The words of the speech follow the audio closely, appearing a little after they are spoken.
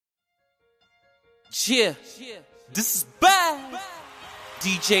Yeah, this is bad.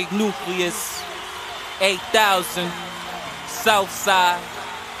 DJ Nucleus, 8000, Southside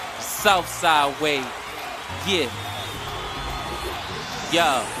way. Yeah.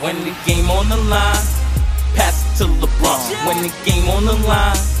 Yeah, when the game on the line, pass it to LeBron. When the game on the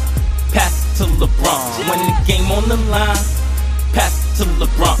line, pass it to LeBron. When the game on the line, pass it to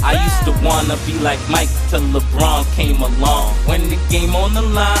LeBron. I used to wanna be like Mike till LeBron came along. When the game on the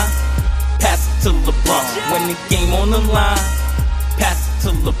line, pass it to LeBron. When the game on the line, pass it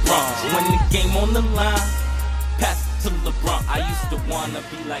to LeBron. When the game on the line, pass it to LeBron. I used to wanna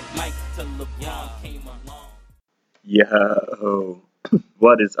be like Mike till LeBron came along. Yo,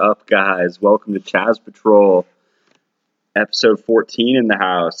 what is up, guys? Welcome to Chaz Patrol, episode 14 in the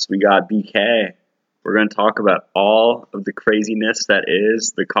house. We got BK. We're going to talk about all of the craziness that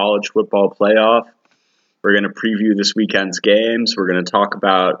is the college football playoff. We're going to preview this weekend's games. We're going to talk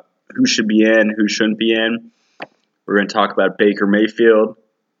about who should be in, who shouldn't be in. We're going to talk about Baker Mayfield,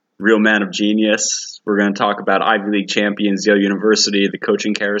 real man of genius. We're going to talk about Ivy League champions, Yale University, the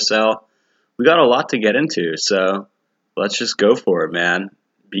coaching carousel. We got a lot to get into, so let's just go for it, man.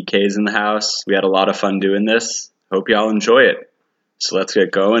 BK's in the house. We had a lot of fun doing this. Hope y'all enjoy it. So let's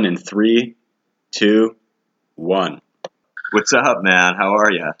get going in 3, 2, 1. What's up, man? How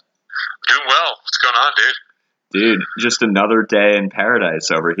are you? Doing well. What's going on, dude? Dude, just another day in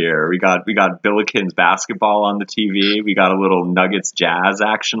paradise over here. We got Billikens basketball on the TV. We got a little Nuggets Jazz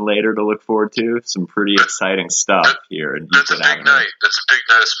action later to look forward to. Some pretty exciting stuff here. That's a big night. That's a big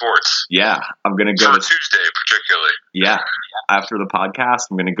night of sports. Yeah, I'm gonna go on Tuesday, particularly. Yeah, after the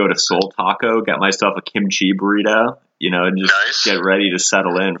podcast, I'm gonna go to Soul Taco, get myself a kimchi burrito. And just get ready to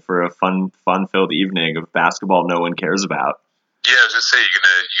settle in for a fun-filled evening of basketball no one cares about. Yeah, I was gonna say you're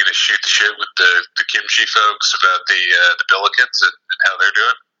gonna shoot the shit with the kimchi folks about the Billikens and how they're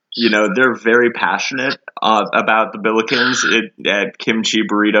doing. They're very passionate about the Billikens at Kimchi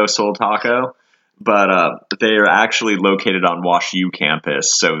Burrito Soul Taco, but they are actually located on Wash U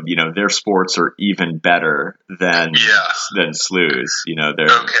campus, so their sports are even better than SLU's. They're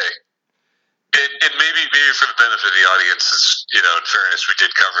okay. And maybe for the benefit of the audience, in fairness, we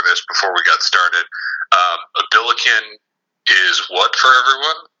did cover this before we got started. A Billiken is what for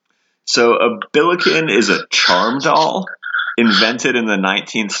everyone? So a Billiken is a charm doll invented in the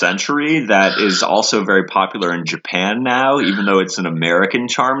 19th century that is also very popular in Japan now, even though it's an American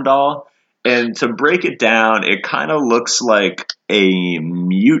charm doll. And to break it down, it kind of looks like a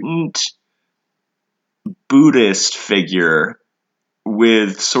mutant Buddhist figure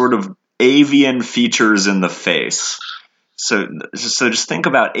with sort of avian features in the face. So just think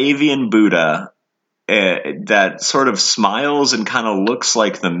about avian Buddha that sort of smiles and kind of looks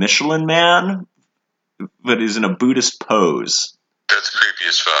like the Michelin Man, but is in a Buddhist pose. That's creepy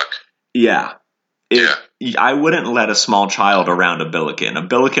as fuck. Yeah. I wouldn't let a small child around a Billiken. A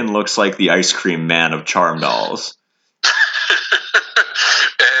Billiken looks like the ice cream man of charm dolls. and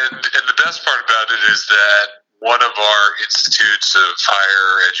the best part about it is that one of our institutes of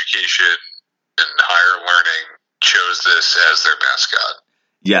higher education and higher learning chose this as their mascot.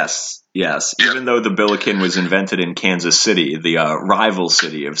 Yes. Yep. Even though the Billiken was invented in Kansas City, the rival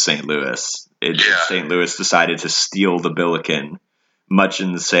city of St. Louis, St. Louis decided to steal the Billiken, much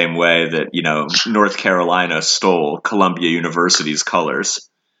in the same way that, North Carolina stole Columbia University's colors.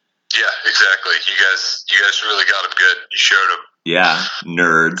 Yeah, exactly. You guys really got them good. You showed them. Yeah,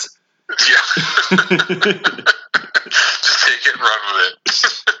 nerds. Yeah. Just take it and run with it.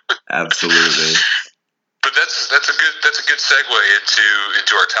 Absolutely. But that's a good segue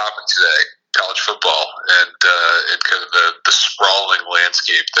into our topic today, college football, and kind of the sprawling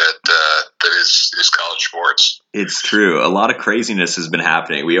landscape that is college sports. It's true. A lot of craziness has been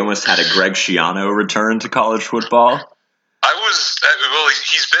happening. We almost had a Greg Schiano return to college football.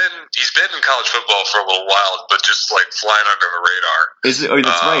 He's been in college football for a little while, but just like flying under the radar.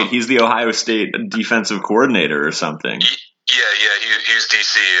 That's right. He's the Ohio State defensive coordinator or something. Yeah, he was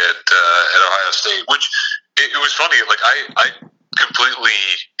DC at Ohio State, which it was funny. Like I completely,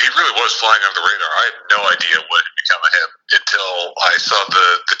 he really was flying under the radar. I had no idea what had become of him until I saw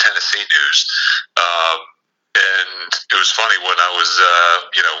the Tennessee news, and it was funny when I was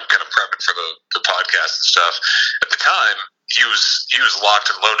kind of prepping for the podcast and stuff. At the time, he was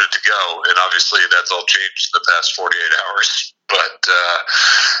locked and loaded to go, and obviously that's all changed in the past 48 hours. But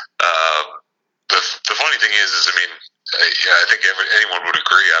the funny thing is I mean. I think anyone would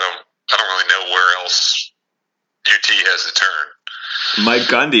agree. I don't really know where else UT has to turn. Mike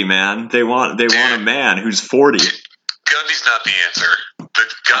Gundy, man, they want a man who's 40. Gundy's not the answer. The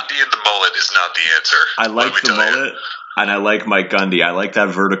Gundy and the mullet is not the answer. I like the mullet. And I like Mike Gundy. I like that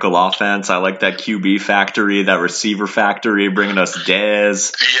vertical offense. I like that QB factory, that receiver factory, bringing us Dez.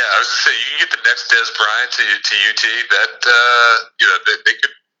 Yeah, I was going to say, you can get the next Dez Bryant to UT. They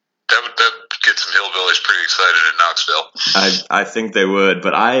could. That would get some hillbillies pretty excited in Knoxville. I think they would,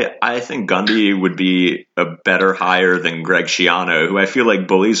 but I think Gundy would be a better hire than Greg Schiano, who I feel like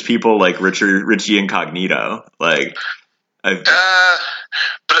bullies people like Richie Incognito. Like, but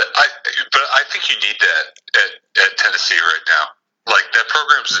I think you need that at Tennessee right now. Like, that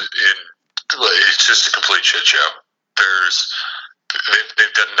program's it's just a complete shit show.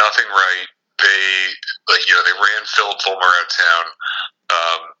 They've done nothing right. They ran Philip Fulmer out of town.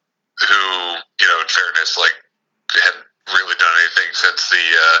 Who, in fairness, they hadn't really done anything since the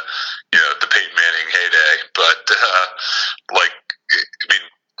Peyton Manning heyday. But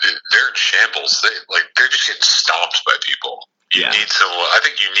they're in shambles. They're just getting stomped by people. You need someone. I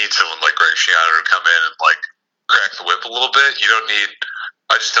think you need someone like Greg Schiano to come in and crack the whip a little bit. You don't need.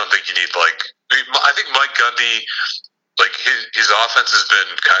 I just don't think you need I think Mike Gundy, his offense has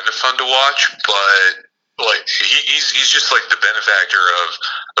been kind of fun to watch, but. He's just like the benefactor of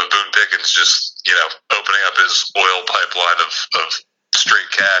Boone Pickens, just opening up his oil pipeline of straight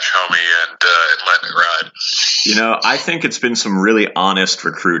cash, homie, and letting it ride. I think it's been some really honest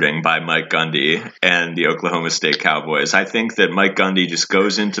recruiting by Mike Gundy and the Oklahoma State Cowboys. I think that Mike Gundy just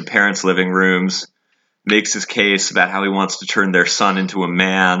goes into parents' living rooms, makes his case about how he wants to turn their son into a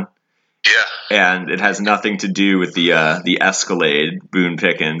man. Yeah. And it has nothing to do with the Escalade Boone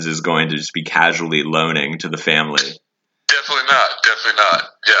Pickens is going to just be casually loaning to the family. Definitely not.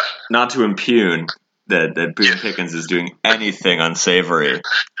 Yeah. Not to impugn that Boone Pickens is doing anything unsavory.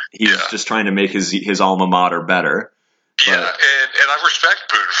 He's just trying to make his alma mater better. Yeah, and I respect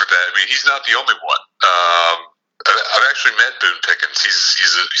Boone for that. I mean, he's not the only one. I've actually met Boone Pickens.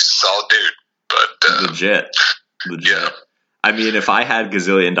 He's a solid dude. But legit. Yeah. I mean, if I had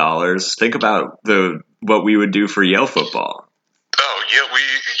gazillion dollars, think about what we would do for Yale football. Oh yeah,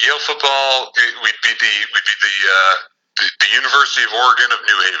 Yale football. We'd be the University of Oregon of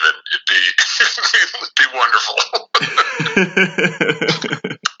New Haven. It'd be wonderful.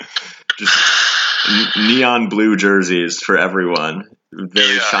 Just neon blue jerseys for everyone.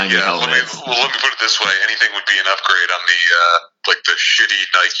 Very shiny helmets. Let me put it this way: anything would be an upgrade on the shitty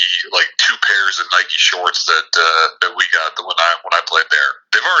Nike, 2 pairs of Nike shorts that we got when I played there.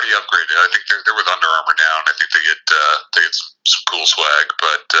 They've already upgraded. I think they're with Under Armour now, and I think they get some cool swag.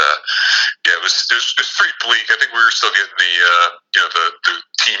 But it was pretty bleak. I think we were still getting the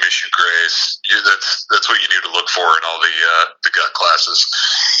team issue grays. That's what you need to look for in all the gut classes.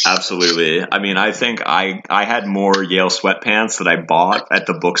 Absolutely. I mean, I think I had more Yale sweatpants that I bought at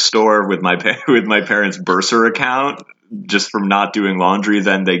the bookstore with my parents' Bursar account just from not doing laundry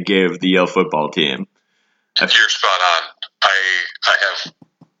than they gave the Yale football team. You're spot on. I have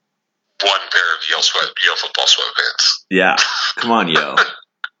one pair of Yale football sweatpants. Yeah. Come on, Yale.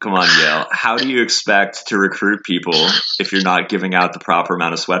 How do you expect to recruit people if you're not giving out the proper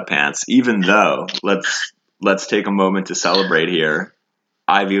amount of sweatpants? Even though, let's take a moment to celebrate here.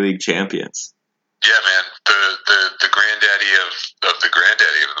 Ivy League champions. Yeah, man. The granddaddy of the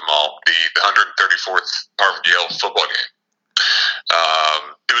granddaddy of them all. The 134th Harvard Yale football game.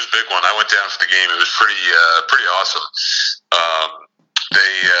 It was a big one. I went down for the game. It was pretty awesome.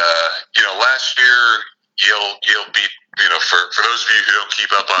 Last year Yale beat. For those of you who don't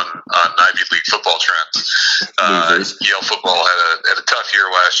keep up on Ivy League football trends, Yale football had a tough year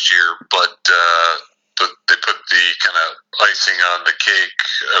last year, but they put the kind of icing on the cake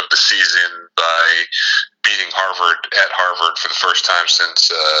of the season by beating Harvard at Harvard for the first time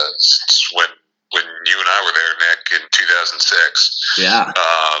since when you and I were there, Nick, in 2006. Yeah.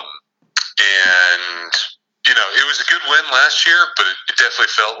 And it was a good win last year, but it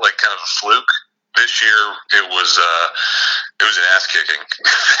definitely felt like kind of a fluke. This year, it was an ass kicking.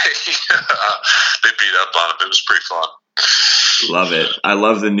 They beat up on them. It was pretty fun. Love it. I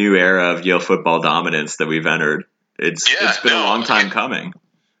love the new era of Yale football dominance that we've entered. It's been a long time coming.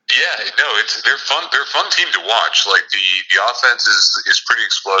 Yeah, no, they're fun. They're a fun team to watch. Like the offense is pretty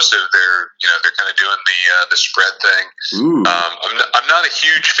explosive. They're kind of doing the spread thing. Ooh. I'm not a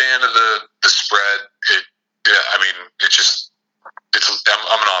huge fan of the spread.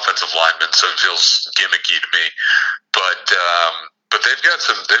 I'm an offensive lineman, so it feels gimmicky to me. But they've got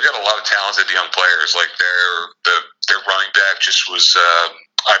a lot of talented young players. Like their running back just was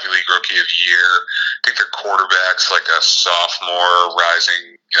Ivy League Rookie of the Year. I think their quarterback's like a sophomore,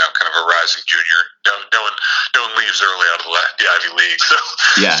 rising, kind of a rising junior. No one leaves early out of the Ivy League, so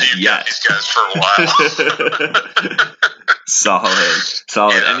you've got these guys for a while.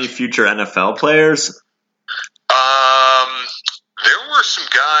 Solid. Yeah. Any future NFL players? There were some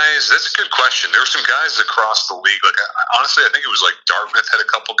guys. That's a good question. There were some guys across the league. Like, honestly, I think it was like Dartmouth had a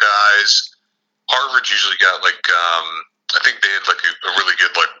couple guys. Harvard usually got like, I think they had like a really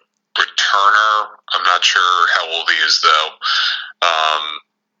good like returner. I'm not sure how old he is though.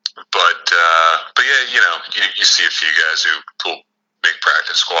 But yeah, you see a few guys who will make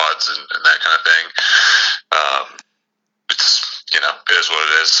practice squads and that kind of thing. It's it is what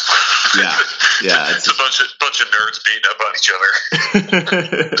it is. Yeah. It's a bunch of nerds beating up on each other.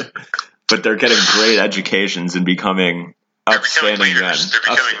 But they're getting great educations and becoming upstanding men. They're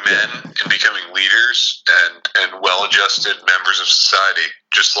becoming men and becoming leaders and well-adjusted members of society,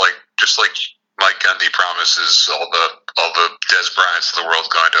 just like Mike Gundy promises all the Des Bryants of the world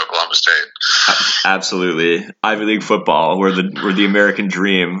going to Oklahoma State. Absolutely, Ivy League football, where the American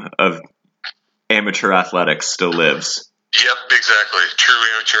dream of amateur athletics still lives. Yep, exactly. True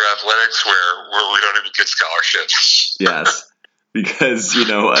amateur athletics, where we don't even get scholarships. Yes. Because,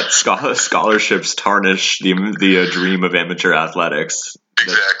 scholarships tarnish the dream of amateur athletics.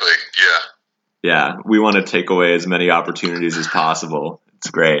 Exactly, yeah. Yeah, we want to take away as many opportunities as possible. It's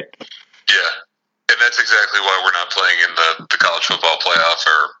great. Yeah, and that's exactly why we're not playing in the college football playoff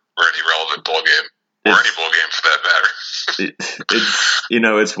or any relevant bowl game. Or any bowl game, for that matter.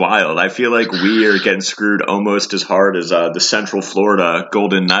 It's wild. I feel like we are getting screwed almost as hard as the Central Florida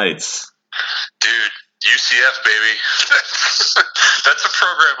Golden Knights. Dude. UCF, baby. That's a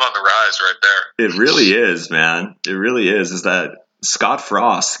program on the rise right there. It really is, man. It really is. Is that Scott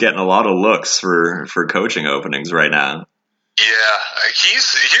Frost getting a lot of looks for coaching openings right now? Yeah.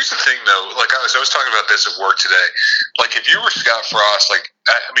 Here's the thing, though. Like, I was talking about this at work today. Like, if you were Scott Frost, like,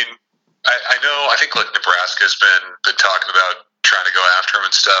 I know, I think, like, Nebraska's been talking about trying to go after him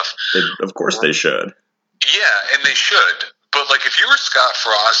and stuff. Of course they should. Yeah, and they should. But, like, if you were Scott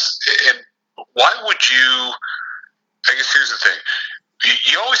Frost, and why would you? I guess here's the thing.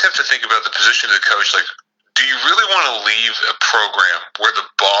 You always have to think about the position of the coach. Like, do you really want to leave a program where the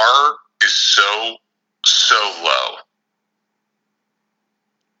bar is so low?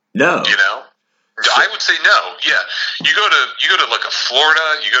 No. I would say no. Yeah, you go to like a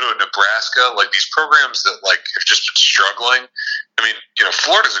Florida, you go to a Nebraska, like these programs that like have just been struggling. I mean,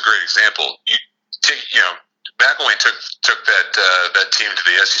 Florida's a great example. You take, McElwain took that team to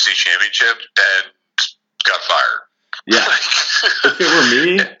the SEC championship and got fired. Yeah. If it were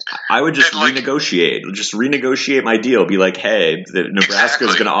me, I would just renegotiate. Just renegotiate my deal. Be like, hey, Nebraska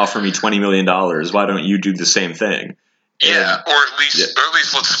is going to offer me $20 million. Why don't you do the same thing? Yeah, or at least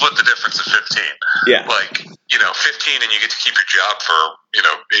let's split the difference of 15. Yeah. Like, 15 and you get to keep your job for,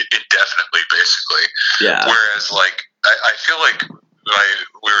 indefinitely, basically. Yeah. Whereas, like, I feel like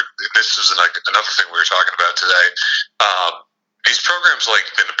this is like another thing we were talking about today. These programs like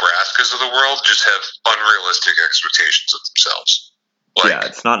the Nebraskas of the world just have unrealistic expectations of themselves. Like, yeah,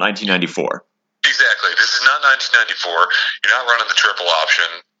 it's not 1994. Exactly. This is not 1994. You're not running the triple option.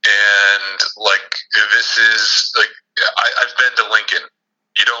 And like, this is like, I've been to Lincoln.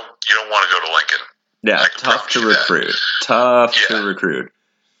 You don't want to go to Lincoln. Yeah, tough to recruit. Tough to recruit.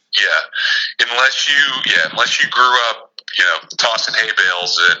 Yeah. Unless you grew up, tossing hay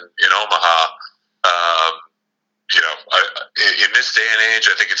bales in Omaha, in this day and age,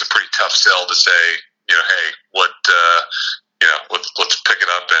 I think it's a pretty tough sell to say, hey, let's pick it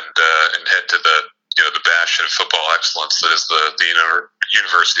up and head to the the bastion of football excellence that is the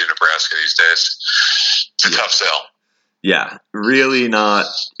University of Nebraska these days. It's a tough sell. Yeah, really not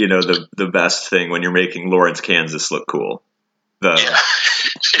the best thing when you're making Lawrence, Kansas look cool. Exactly.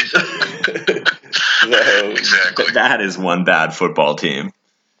 That is one bad football team.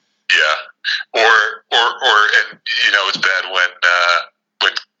 Yeah, or it's bad when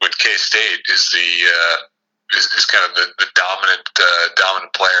K-State is is kind of the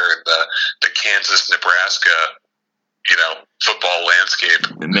dominant player in the Kansas Nebraska football landscape.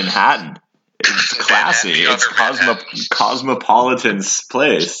 Manhattan, it's classy. It's cosmopolitan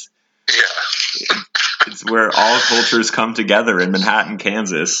place. Yeah, it's where all cultures come together in Manhattan,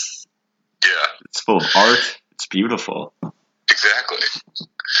 Kansas. Yeah, it's full of art. It's beautiful. Exactly.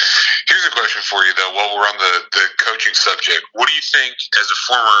 Here's a question for you, though, while we're on the coaching subject. What do you think, as a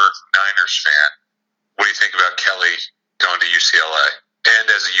former Niners fan, what do you think about Kelly going to UCLA? And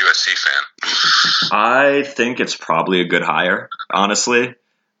as a USC fan? I think it's probably a good hire, honestly.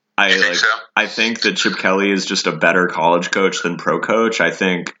 You think so? I think that Chip Kelly is just a better college coach than pro coach. I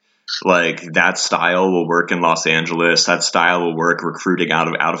think that style will work in Los Angeles. That style will work recruiting out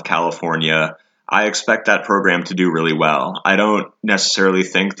of California. I expect that program to do really well. I don't necessarily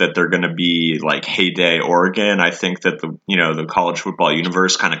think that they're going to be like heyday Oregon. I think that the college football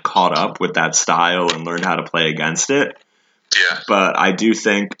universe kind of caught up with that style and learned how to play against it. Yeah. But I do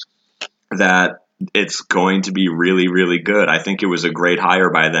think that it's going to be really, really good. I think it was a great hire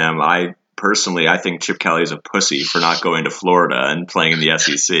by them. I think Chip Kelly is a pussy for not going to Florida and playing in the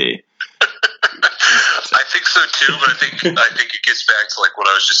SEC. I think so too, but I think it gets back to like what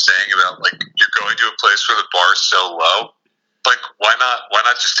I was just saying about like you're going to a place where the bar is so low. Like why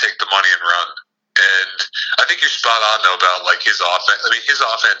not just take the money and run? And I think you're spot on though about like his offense. I mean, his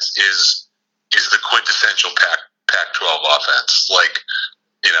offense is the quintessential Pac-12 offense. Like,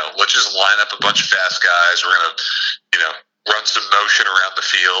 let's just line up a bunch of fast guys. We're gonna, run some motion around the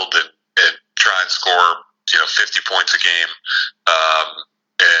field and try and score, 50 points a game.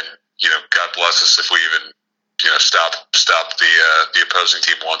 And God bless us if we even, stop the opposing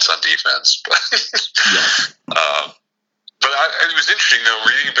team once on defense. But but it was interesting though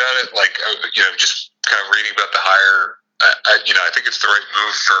reading about it. Like just kind of reading about the hire. I think it's the right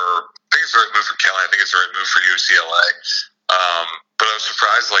move for. I think it's the right move for Kelly. I think it's the right move for UCLA. But I was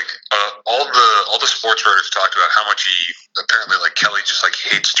surprised. Like all the sports writers talked about how much he apparently like Kelly just like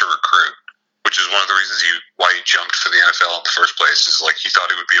hates to recruit, which is one of the reasons why he jumped for the NFL in the first place. Is like he thought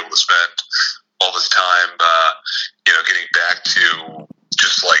he would be able to spend all this time, getting back to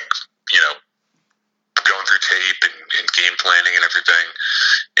just like going through tape and game planning and everything.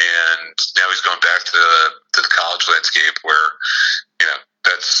 And now he's going back to the college landscape where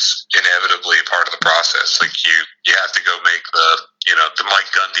that's inevitably part of the process. Like you have to go make the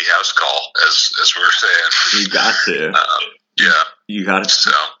Mike Gundy house call, as we were saying. You got to. You got to.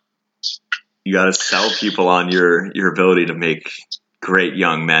 So you got to sell people on your ability to make great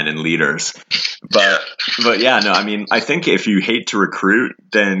young men and leaders. But yeah, no, I mean, I think if you hate to recruit,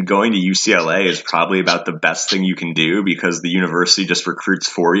 then going to UCLA is probably about the best thing you can do because the university just recruits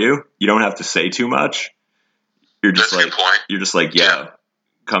for you. You don't have to say too much. You're just that's like, a good point. you're just like, yeah,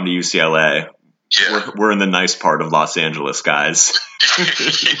 come to UCLA. Yeah. We're in the nice part of Los Angeles, guys. Yeah.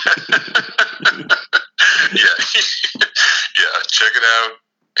 Check it out.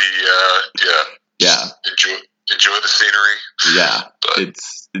 Enjoy the scenery. Yeah, but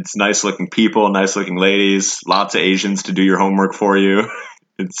it's nice looking people, nice looking ladies, lots of Asians to do your homework for you.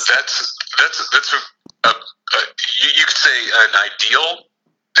 That's you could say an ideal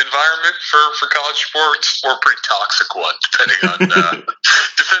environment for college sports, or a pretty toxic one, depending on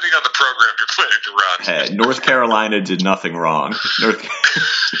the program you're planning to run. Hey, North Carolina did nothing wrong.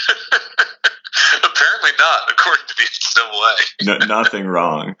 Apparently not, according to the NCAA. Nothing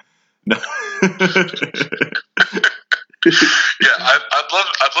wrong. No. Yeah, I'd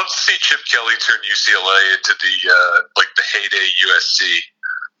love to see Chip Kelly turn UCLA into the heyday USC,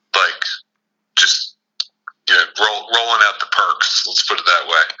 like just rolling out the perks. Let's put it that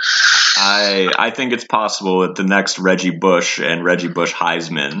way. I think it's possible that the next Reggie Bush and Reggie Bush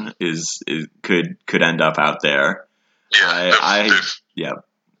Heisman could end up out there. Yeah,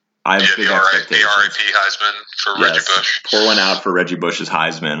 I have big expectations. The RIP Heisman for Reggie Bush. Pour one out for Reggie Bush's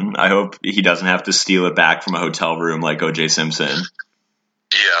Heisman. I hope he doesn't have to steal it back from a hotel room like O.J. Simpson.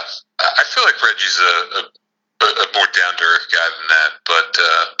 Yeah, I feel like Reggie's a more down-to-earth guy than that,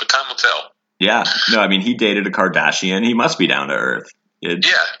 but time will tell. Yeah, no, I mean, he dated a Kardashian. He must be down to earth.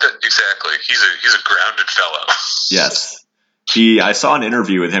 Exactly. He's a grounded fellow. Yes. I saw an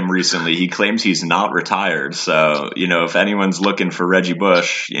interview with him recently. He claims he's not retired. So, if anyone's looking for Reggie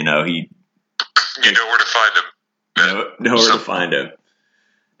Bush, he... You know where to find him. Know where to find him.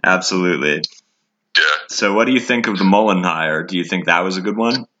 Absolutely. Yeah. So what do you think of the Mullen hire? Do you think that was a good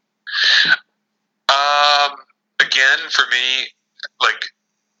one? Again, for me,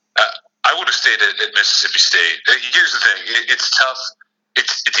 I would have stayed at Mississippi State. Here's the thing. It's tough.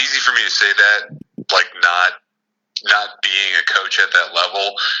 It's easy for me to say that, not being a coach at that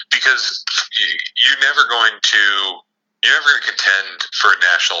level, because you're never going to contend for a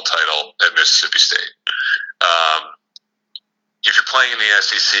national title at Mississippi State. If you're playing in the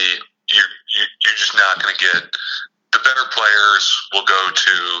SEC, you're just not going to get the better players. Will go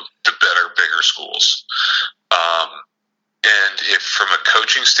to the better, bigger schools. And if from a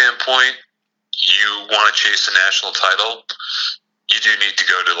coaching standpoint you want to chase a national title, you do need to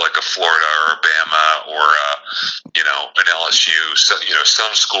go to like a Florida or a Bama or an LSU, so,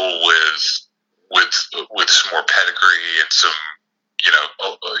 some school with some more pedigree and some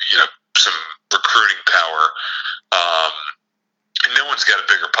some recruiting power. And no one's got a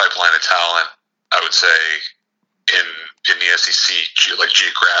bigger pipeline of talent, I would say, in the SEC,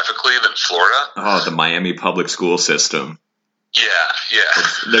 geographically, than Florida. Oh, the Miami public school system. Yeah.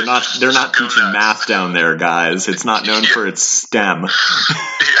 They're not teaching math down there, guys. It's not known for its STEM.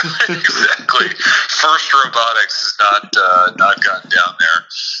 Yeah, exactly. First robotics has not gotten down there.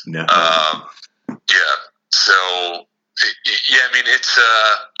 No. Yeah. So Yeah, I mean, it's.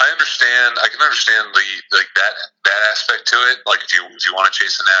 I understand. I can understand that aspect to it. Like if you want to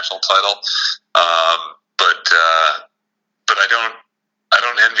chase a national title, but I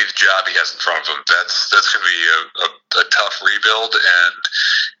don't envy the job he has in front of him. That's going to be a tough rebuild, and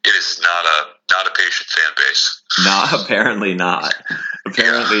it is not a patient fan base. No, apparently not.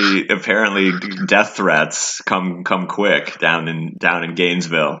 Apparently, death threats come quick down in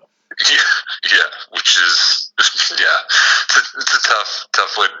Gainesville. Yeah, which is it's a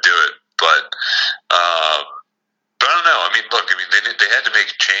tough way to do it, but I don't know. I mean, look, they had to make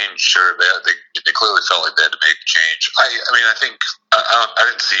a change. Sure, they clearly felt like they had to make a change. I think I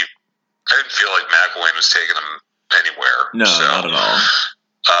didn't feel like McElwain was taking them anywhere. No, not at all.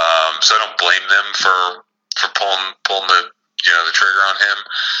 So I don't blame them for pulling the trigger on him.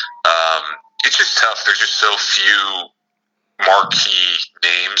 It's just tough. There's just so few marquee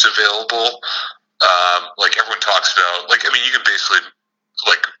names available. Like everyone talks about, you can basically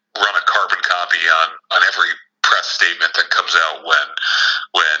run a carbon copy on every press statement that comes out when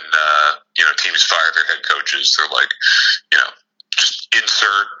teams fire their head coaches. They're like, just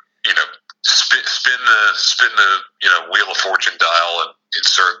insert, spin the wheel of fortune dial and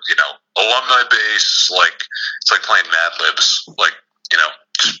insert, alumni base. Like it's like playing Mad Libs.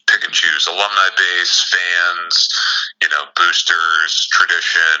 Just pick and choose alumni base, fans, boosters,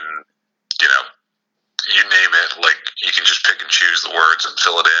 tradition, you name it. Like you can just pick and choose the words and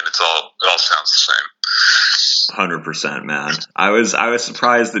fill it in. It all sounds the same. 100%, man. I was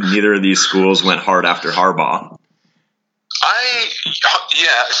surprised that neither of these schools went hard after Harbaugh.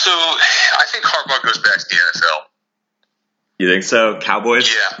 So I think Harbaugh goes back to the NFL. You think so, Cowboys?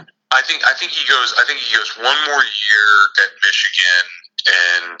 Yeah, I think he goes. I think he goes one more year at Michigan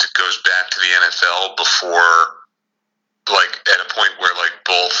and goes back to the NFL before, at a point where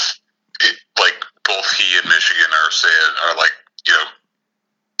both he and Michigan are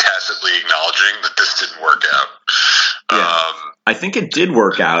tacitly acknowledging that this didn't work out. Yeah. I think it did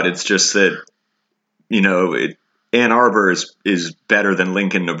work out. It's just that, Ann Arbor is better than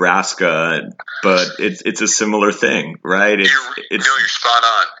Lincoln, Nebraska, but it's a similar thing, right? You're spot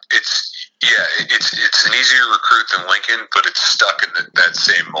on. It's an easier recruit than Lincoln, but it's stuck in that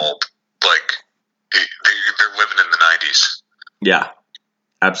same mold. They're living in the 90s. Yeah,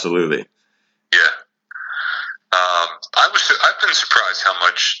 absolutely. Yeah. I've been surprised how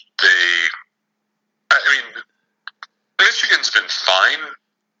much Michigan's been fine.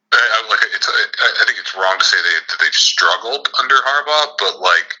 I think it's wrong to say that they've struggled under Harbaugh, but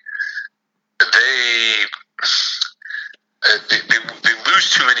they lose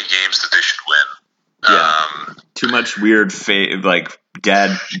too many games that they should win. Yeah. Too much weird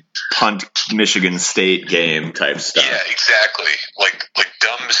dead punt Michigan State game type stuff. Yeah, exactly. Like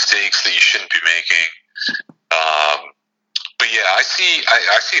dumb mistakes that you shouldn't be making. But yeah, I see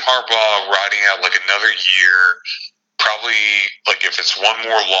Harbaugh riding out another year. Probably if it's one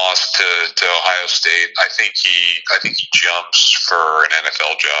more loss to Ohio State, I think he jumps for an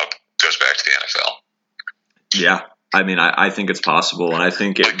NFL job, goes back to the NFL. Yeah, I think it's possible, and I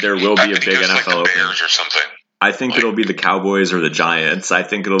think there will be a big NFL opening. Bears or something. I think it'll be the Cowboys or the Giants. I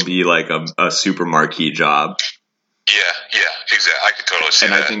think it'll be a super marquee job. Yeah, exactly. I could totally see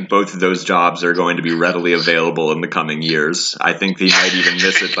that. And I think both of those jobs are going to be readily available in the coming years. I think they might even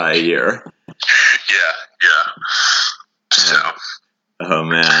miss it by a year. Yeah. So. Oh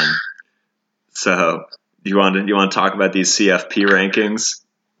man. So you want to talk about these CFP rankings?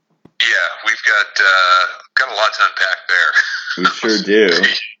 Yeah, we've got a lot to unpack there. We sure do.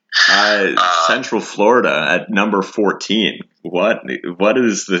 Central Florida at number 14. What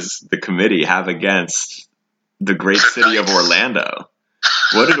does the committee have against the great city of Orlando?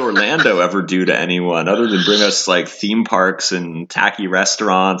 What did Orlando ever do to anyone other than bring us theme parks and tacky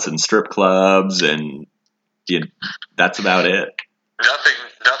restaurants and strip clubs and that's about it. Nothing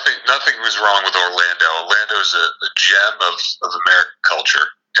was wrong with Orlando. Orlando's a gem of American culture.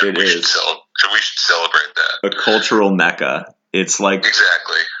 And we should celebrate that. A cultural mecca. It's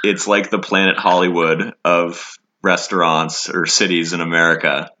exactly. It's like the Planet Hollywood of restaurants or cities in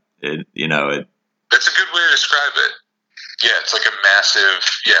America. That's a good way to describe it. Yeah, it's like a massive,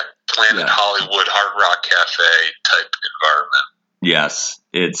 Planet Hollywood Hard Rock Cafe type environment. Yes,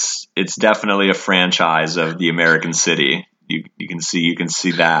 it's definitely a franchise of the American city. You can see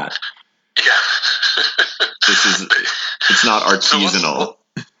that. Yeah. It's not artisanal.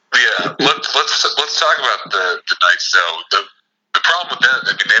 Let's talk about the Knights though. The problem with that,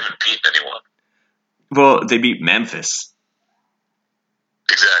 they haven't beaten anyone. Well, they beat Memphis.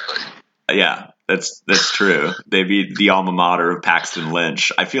 Exactly. Yeah. That's true. They beat the alma mater of Paxton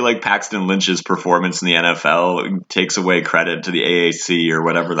Lynch. I feel like Paxton Lynch's performance in the NFL takes away credit to the AAC or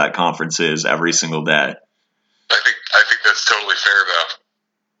whatever that conference is every single day. I think that's totally fair, though.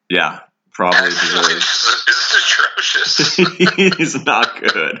 Yeah, probably deserves. This is atrocious. He's not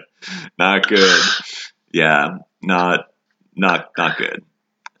good. Not good. Yeah, not good.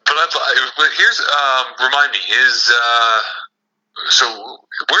 But here's remind me, so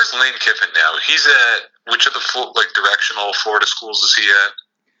where's Lane Kiffin now? He's at which of the directional Florida schools is he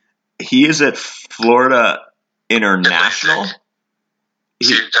at? He is at Florida International. Is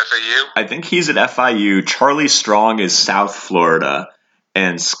he at FAU? I think he's at FIU. Charlie Strong is South Florida,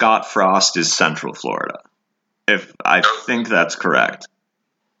 and Scott Frost is Central Florida. If I think that's correct.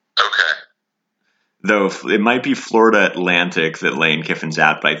 Okay. Though it might be Florida Atlantic that Lane Kiffin's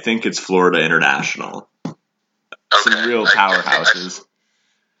at, but I think it's Florida International. Okay. Some real powerhouses.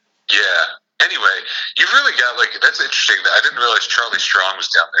 Yeah. Anyway, you've really got that's interesting. I didn't realize Charlie Strong was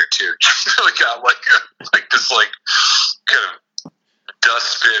down there too. You've really got this kind of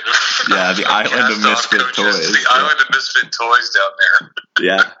dustbin. Yeah, the island of misfit toys. The island of misfit toys down there.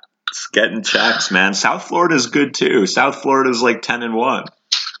 Yeah, it's getting checks, man. South Florida's good too. South Florida's like 10-1.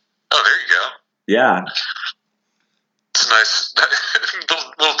 Oh, there you go. Yeah. It's nice.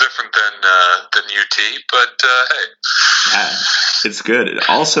 A little different than UT, but hey. Yeah, it's good.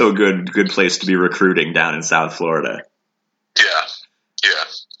 Also a good place to be recruiting down in South Florida. Yeah.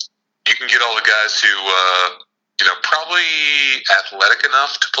 You can get all the guys who, probably athletic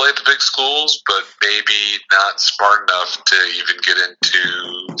enough to play at the big schools, but maybe not smart enough to even get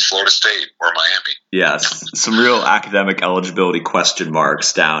into Florida State or Miami. Yes, some real academic eligibility question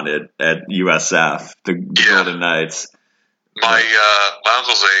marks down at USF, the Golden Knights. My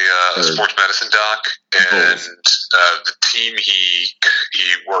uncle's a sports medicine doc, and the team he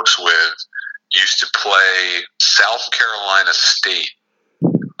works with used to play South Carolina State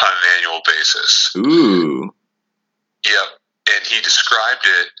on an annual basis. Ooh. Yep. And he described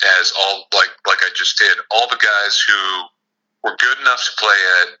it as all like I just did, all the guys who were good enough to play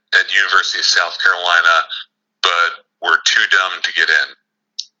at University of South Carolina, but were too dumb to get in.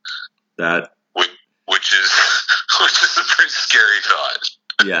 Which is a pretty scary thought.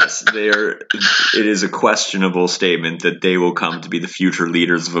 Yes, it is a questionable statement that they will come to be the future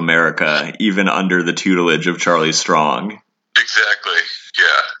leaders of America, even under the tutelage of Charlie Strong. Exactly.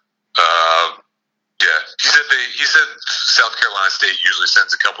 Yeah. He said South Carolina State usually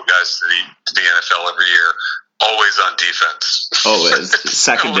sends a couple guys to the NFL every year, always on defense. Always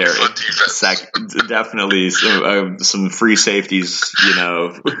secondary. Always on defense. Definitely some free safeties,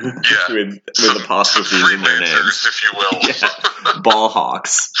 with apostrophes in their names, if you will. Yeah. Ball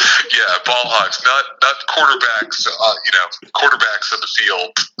hawks. Yeah, ball hawks, not quarterbacks. Quarterbacks of the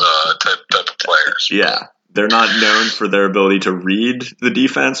field type of players. Yeah. They're not known for their ability to read the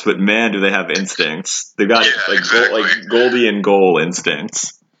defense, but man, do they have instincts. They've got Goldie and goal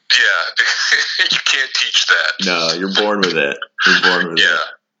instincts. Yeah, you can't teach that. No, you're born with it. Yeah.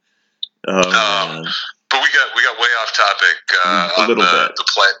 Oh, man. But we got way off topic a little bit. The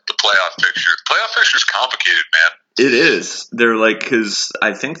playoff picture. The playoff picture is complicated, man. It is. They're because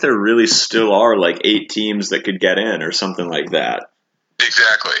I think there really still are 8 teams that could get in or something like that.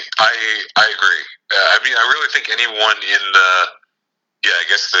 Exactly. I agree. I really think anyone in I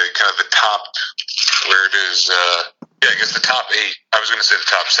guess the kind of the top, where it is, I guess the top 8. I was going to say the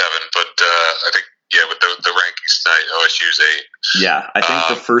top 7, but I think, with the rankings tonight, OSU's 8. Yeah, I think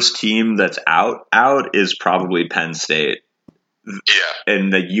the first team that's out is probably Penn State. Yeah.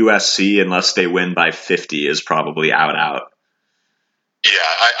 And the USC, unless they win by 50, is probably out. Yeah,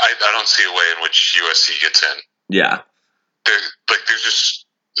 I don't see a way in which USC gets in. Yeah. There's just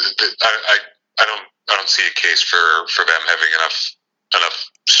I don't see a case for them having enough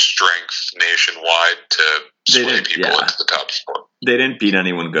strength nationwide to sway people into the top 4. They didn't beat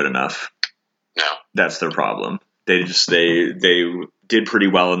anyone good enough. No, that's their problem. They did pretty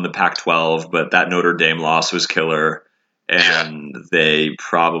well in the Pac-12, but that Notre Dame loss was killer, and they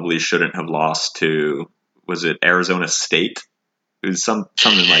probably shouldn't have lost to, was it Arizona State? It was something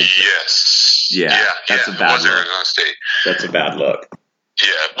like that. Yes. Yeah, that's a bad look. Arizona State. That's a bad look.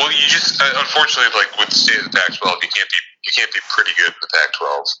 Yeah, well, you just unfortunately, with the state of the Pac-12, you can't be pretty good in the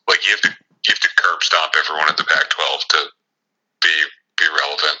Pac-12. You have to curb stomp everyone at the Pac-12 to be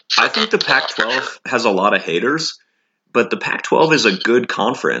relevant. I think the Pac-12 has a lot of haters, but the Pac-12 is a good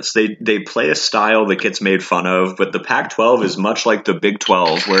conference. They play a style that gets made fun of, but the Pac-12 is much like the Big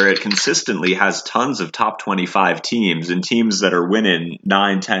 12, where it consistently has tons of top 25 teams and teams that are winning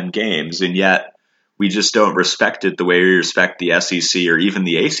 9-10 games, and yet we just don't respect it the way we respect the SEC or even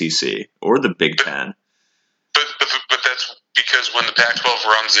the ACC or the Big Ten. But that's because when the Pac-12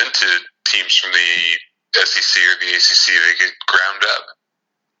 runs into teams from the SEC or the ACC, they get ground up.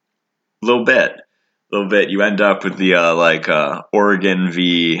 A little bit. You end up with the Oregon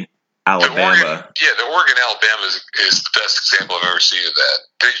v. Alabama. The Oregon-Alabama is the best example I've ever seen of that.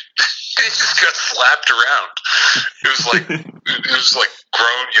 They just got slapped around. It was like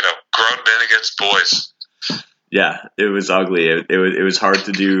grown men against boys. Yeah, it was ugly. It was hard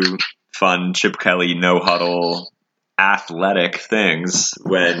to do fun Chip Kelly no huddle athletic things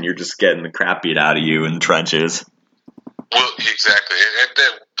when you're just getting the crap beat out of you in the trenches. Well, exactly,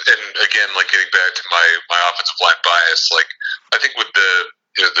 and again, like getting back to my offensive line bias, like I think with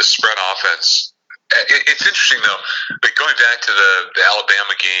the spread offense, it's interesting though. Like going back to the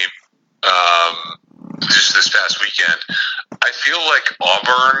Alabama game, just this past weekend, I feel like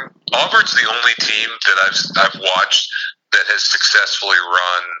Auburn's the only team that I've watched that has successfully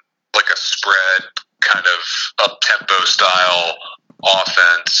run like a spread kind of up tempo style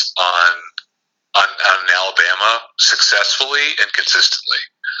offense on Alabama successfully and consistently.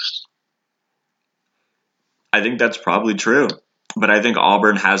 I think that's probably true, but I think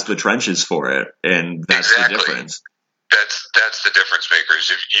Auburn has the trenches for it, and that's exactly. the difference. That's the difference makers.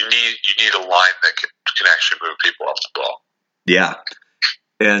 If you need a line that can actually move people off the ball. Yeah.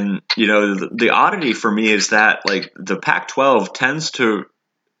 And, the oddity for me is that, like, the Pac-12 tends to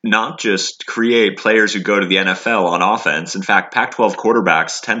not just create players who go to the NFL on offense. In fact, Pac-12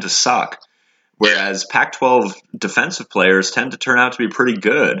 quarterbacks tend to suck, whereas Pac-12 defensive players tend to turn out to be pretty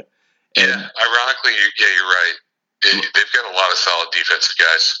good. And, ironically, you're right. They've got a lot of solid defensive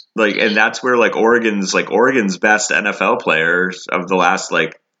guys. Like, and that's where Oregon's best NFL players of the last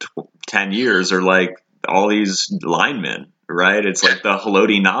 10 years are all these linemen, right? It's like the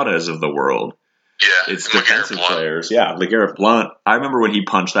Haloti Nadas of the world. Yeah, it's defensive players. Yeah, LeGarrette Blount. I remember when he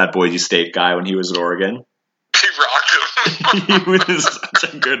punched that Boise State guy when he was at Oregon. He rocked him. He was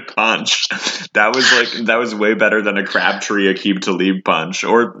such a good punch. That was way better than a Crabtree Aqib Talib punch,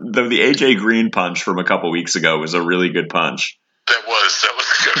 or the AJ Green punch from a couple weeks ago was a really good punch. That was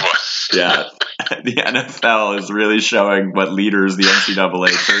a good one. Yeah, the NFL is really showing what leaders the NCAA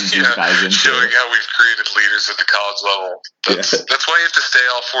turns these guys into. Showing how we've created leaders at the college level. That's why you have to stay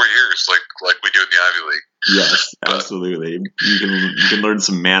all 4 years, like we do in the Ivy League. Yes, absolutely. You can learn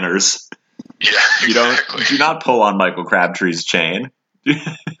some manners. Yeah, exactly. Do not pull on Michael Crabtree's chain.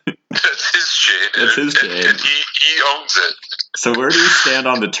 That's his chain. That's his chain. And he owns it. So where do you stand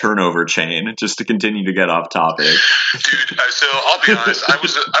on the turnover chain? Just to continue to get off topic, dude. So I'll be honest. I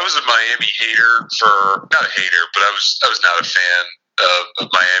was a Miami hater not a hater, but I was not a fan of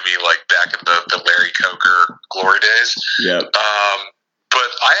Miami back in the Larry Coker glory days. Yep. But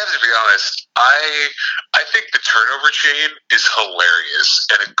I have to be honest. I think the turnover chain is hilarious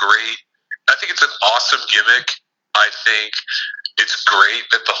and a great. I think it's an awesome gimmick. I think it's great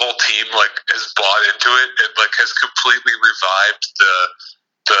that the whole team has bought into it and has completely revived the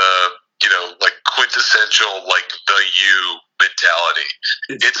quintessential the U mentality.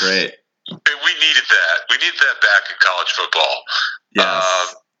 It's great. We needed that. We need that back in college football.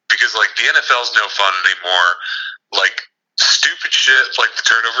 Yes. Because the NFL's no fun anymore. Stupid shit like the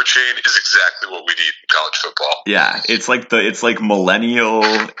turnover chain is exactly what we need in college football. Yeah, it's like millennial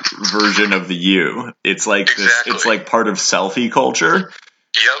version of the U. It's exactly. It's part of selfie culture.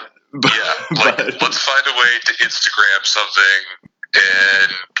 Yep. Let's find a way to Instagram something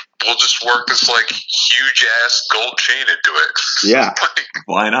and we'll just work this huge ass gold chain into it. Yeah.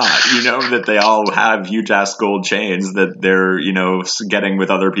 Why not? That they all have huge ass gold chains that they're, getting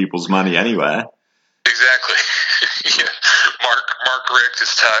with other people's money anyway. Exactly. Yeah. Mark Richt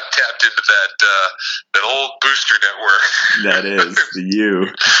has tapped into that old booster network. That is the U.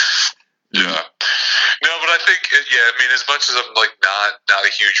 Yeah. No, but I think as much as I'm not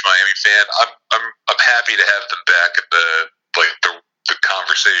a huge Miami fan, I'm happy to have them back in the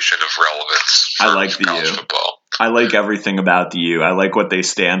conversation of relevance. I like the U. Football. I like everything about the U. I like what they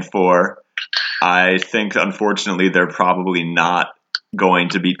stand for. I think unfortunately they're probably not going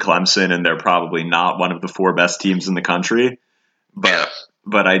to beat Clemson, and they're probably not one of the 4 best teams in the country.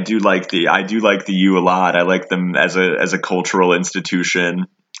 But I do like the U a lot. I like them as a cultural institution.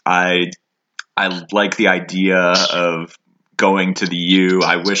 I like the idea of going to the U.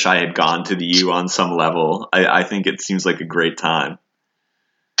 I wish I had gone to the U on some level. I think it seems like a great time.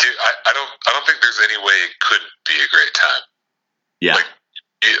 Dude, I don't think there's any way it couldn't be a great time. Yeah.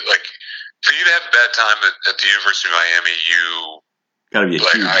 For you to have a bad time at the University of Miami, you gotta be a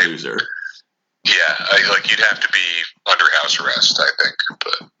huge loser. Yeah, you'd have to be under house arrest, I think.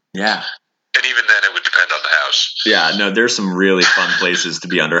 But yeah, and even then, it Yeah, no, there's some really fun places to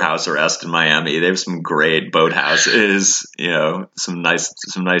be under house arrest in Miami. They have some great boathouses, some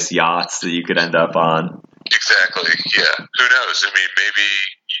nice yachts that you could end up on. Exactly. Yeah. Who knows? I mean, maybe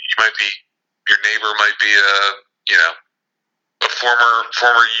your neighbor might be a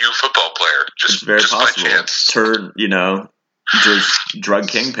former U football player. Just very just possible. By chance. Drug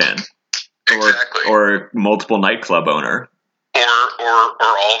kingpin. Exactly. Or multiple nightclub owner. Or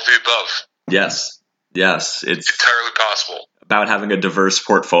all of the above. Yes, it's entirely possible. About having a diverse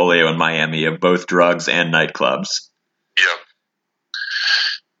portfolio in Miami of both drugs and nightclubs. Yep.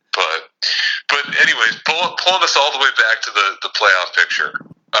 But anyways, pulling us all the way back to the playoff picture.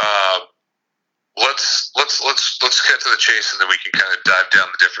 Let's get to the chase, and then we can kind of dive down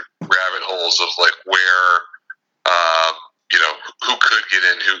the different rabbit holes of like where who could get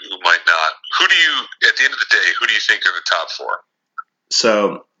in, who might not. Who do you, at the end of the day, who do you think are the top four?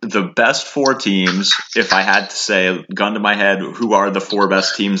 So the best four teams, if I had to say, gun to my head, who are the four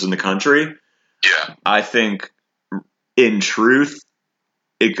best teams in the country? Yeah. I think, in truth,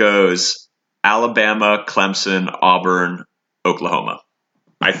 it goes Alabama, Clemson, Auburn, Oklahoma.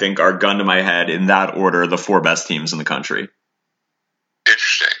 I think are gun to my head, in that order, the four best teams in the country.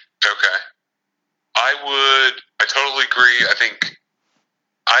 Interesting. Okay. I totally agree.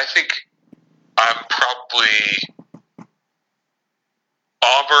 I think I'm probably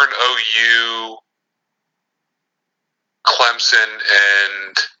Auburn, OU, Clemson,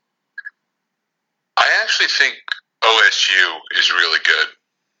 and I actually think OSU is really good.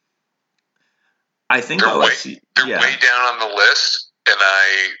 I think they're OSU, way down on the list, and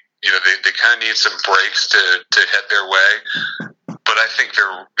they kind of need some breaks to head their way. But I think they're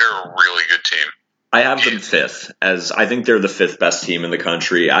a really good team. I have them fifth, as I think they're the fifth best team in the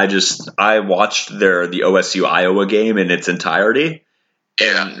country. I watched the OSU Iowa game in its entirety,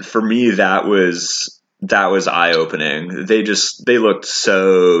 and for me that was eye opening. They looked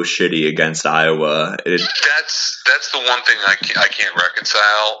so shitty against Iowa. That's the one thing I can't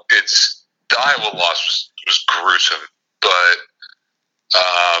reconcile. It's the Iowa loss was gruesome, but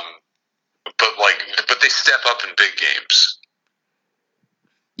they step up in big games.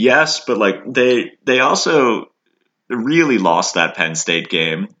 Yes, but they also really lost that Penn State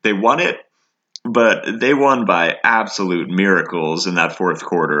game. They won it, but they won by absolute miracles in that fourth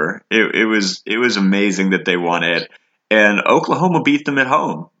quarter. It was amazing that they won it, and Oklahoma beat them at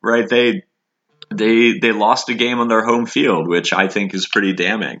home. Right? They lost a game on their home field, which I think is pretty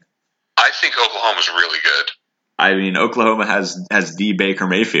damning. I think Oklahoma's really good. I mean, Oklahoma has the Baker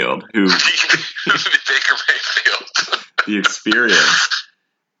Mayfield, who Baker Mayfield, the experience.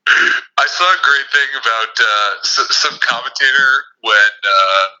 I saw a great thing about some commentator when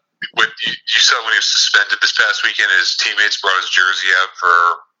you saw when he was suspended this past weekend. His teammates brought his jersey out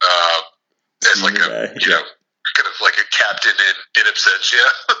as like kind of like a captain in absentia.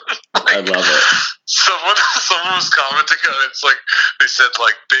 I love it. Someone was commenting on it. It's like they said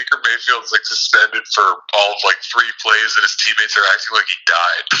Baker Mayfield's suspended for all of 3 plays, and his teammates are acting like he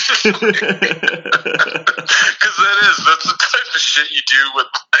died. Because that's the type of shit you do when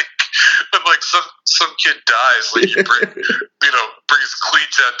some kid dies. You bring his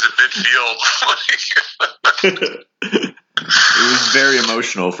cleats out to midfield. It was very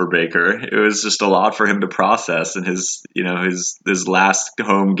emotional for Baker. It was just a lot for him to process in his last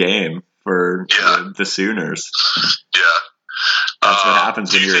home game for the Sooners. Yeah, that's what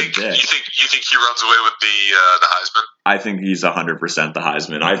happens when you're a dick. You think he runs away with the Heisman? I think he's 100% the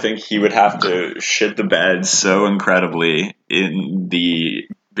Heisman. I think he would have to shit the bed so incredibly in the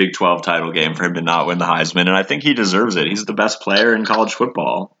Big 12 title game for him to not win the Heisman, and I think he deserves it. He's the best player in college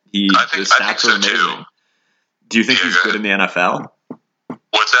football. His stats are amazing. Too. Do you think he's good in the NFL?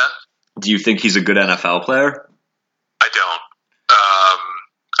 What's that? Do you think he's a good NFL player? I don't.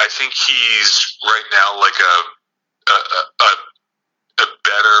 I think he's right now a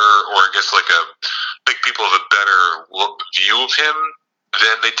better, or I guess I think people have a better view of him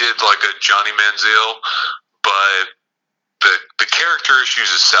than they did a Johnny Manziel. But the character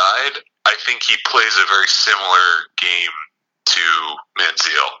issues aside, I think he plays a very similar game to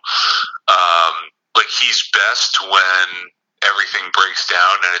Manziel. He's best when everything breaks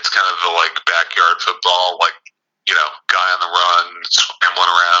down and it's kind of the backyard football, guy on the run,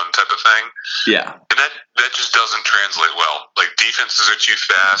 scrambling around type of thing. Yeah. And that just doesn't translate well. Defenses are too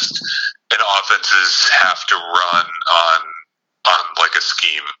fast and offenses have to run on a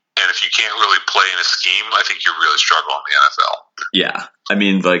scheme. And if you can't really play in a scheme, I think you really struggle in the NFL. Yeah. I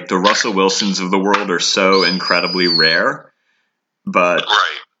mean, the Russell Wilsons of the world are so incredibly rare, but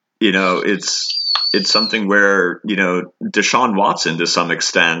right. it's something where, Deshaun Watson, to some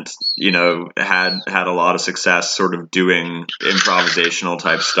extent, had a lot of success sort of doing improvisational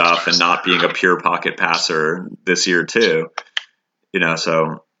type stuff and not being a pure pocket passer this year too.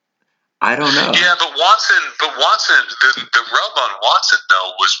 So I don't know. Yeah, but Watson, the rub on Watson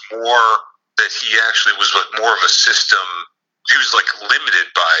though was more that he actually was more of a system. He was like limited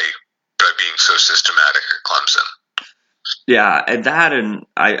by being so systematic at Clemson. Yeah, and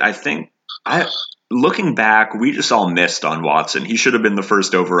I think looking back, we just all missed on Watson. He should have been the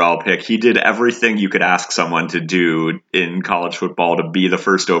first overall pick. He did everything you could ask someone to do in college football to be the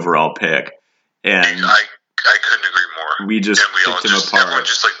first overall pick. And I couldn't agree more. We just picked him apart. Everyone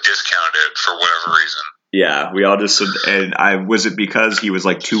just like discounted it for whatever reason. Yeah, we all just was it because he was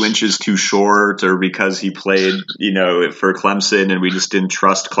like 2 inches too short, or because he played, for Clemson, and we just didn't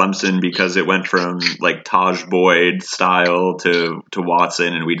trust Clemson because it went from like Taj Boyd style to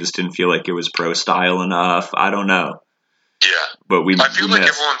Watson, and we just didn't feel like it was pro style enough. I don't know. Yeah, but I feel like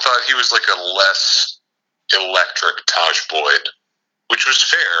everyone thought he was like a less electric Taj Boyd, which was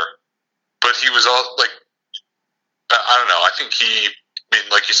fair, but he was all like, I don't know. I think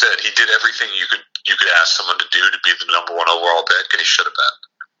like you said, he did everything you could ask someone to do to be the number 1 overall pick, and he should have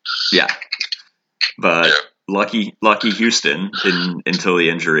been. Yeah, but lucky Houston until the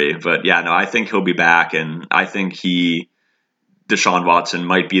injury. But yeah, no, I think he'll be back, and I think Deshaun Watson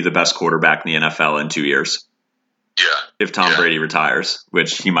might be the best quarterback in the NFL in 2 years. Yeah, if Tom Brady retires,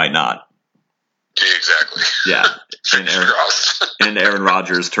 which he might not. Yeah, exactly. Yeah, and Aaron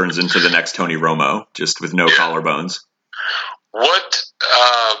Rodgers turns into the next Tony Romo, just with no collarbones. What?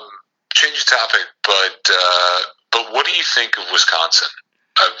 Change the topic, but what do you think of Wisconsin?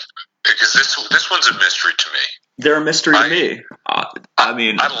 Because this one's a mystery to me. They're a mystery to me. I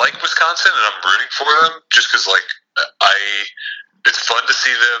mean, I like Wisconsin, and I'm rooting for them just because, it's fun to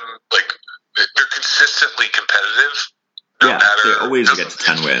see them. Like, they're consistently competitive. No matter, they always get to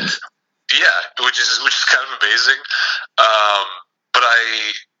 10 wins. Yeah, which is kind of amazing. But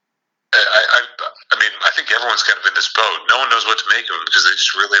I mean, I think everyone's kind of in this boat. No one knows what to make of them because they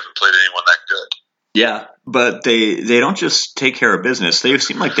just really haven't played anyone that good. Yeah, but they don't just take care of business. They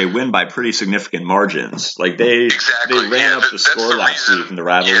seem like they win by pretty significant margins. Like they ran up the score last week in the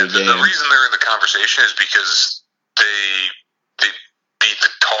rivalry game. The reason they're in the conversation is because they beat the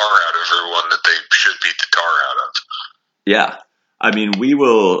tar out of everyone that they should beat the tar out of. Yeah, I mean, we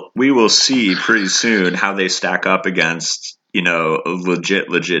will see pretty soon how they stack up against a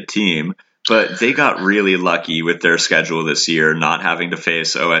legit team. But they got really lucky with their schedule this year, not having to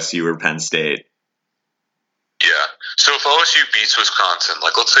face OSU or Penn State. Yeah. So if OSU beats Wisconsin,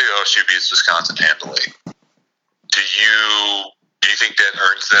 like let's say OSU beats Wisconsin handily, do you think that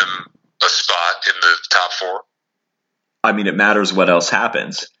earns them a spot in the top 4? I mean, it matters what else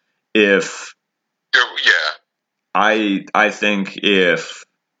happens. I think if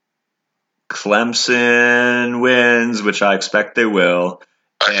Clemson wins, which I expect they will,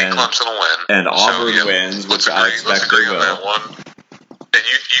 I think Clemson will win, and Auburn wins, which I expect they will. On that one. And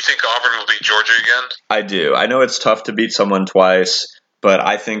you think Auburn will beat Georgia again? I do. I know it's tough to beat someone twice, but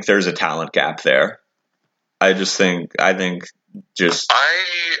I think there's a talent gap there. I think Georgia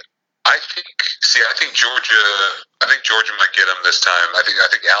might get them this time. I think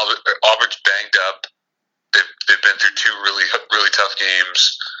Auburn's banged up. They've been through 2 really tough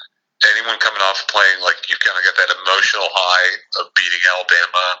games. Anyone coming off playing, like, you've kind of got that emotional high of beating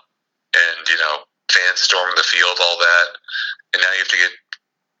Alabama and, fans storming the field, all that. And now you have to get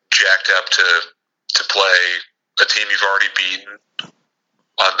jacked up to play a team you've already beaten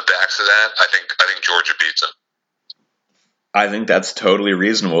on the backs of that. I think Georgia beats them. I think that's totally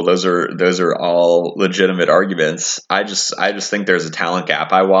reasonable. Those are all legitimate arguments. I just think there's a talent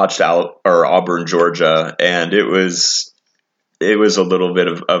gap. I watched Auburn, Georgia, and it was a little bit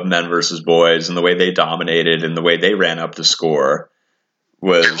of men versus boys, and the way they dominated and the way they ran up the score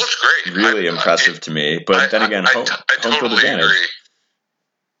was really impressive to me. But then again, home field advantage. Agree.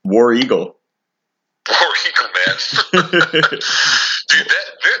 War Eagle. War Eagle, man. Dude,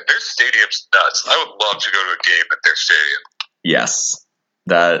 their stadium's nuts. I would love to go to a game at their stadium. Yes,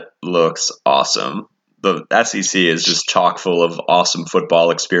 that looks awesome. The SEC is just chock full of awesome football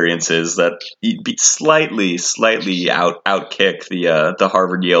experiences that slightly outkick the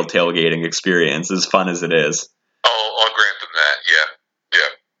Harvard Yale tailgating experience, as fun as it is. Oh, I'll grant them that. Yeah.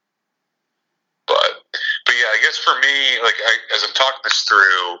 But yeah, I guess for me, like as I'm talking this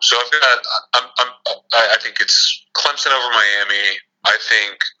through, so I think it's Clemson over Miami. I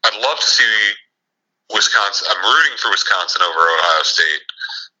think I'd love to see Wisconsin. I'm rooting for Wisconsin over Ohio State,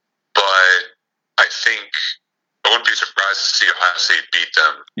 but I think wouldn't be surprised to see Ohio State beat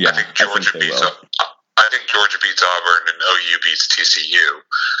them. Yeah, I think Georgia beats Auburn and OU beats TCU.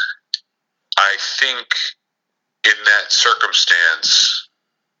 I think in that circumstance,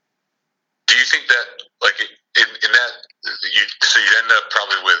 do you think that, like, in that, so you'd end up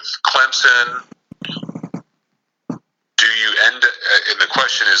probably with Clemson? Do you end, and the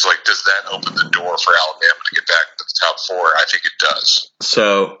question is, like, does that open the door for Alabama to get back to the top four? I think it does.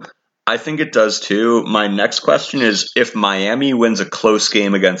 So I think it does too. My next question is, if Miami wins a close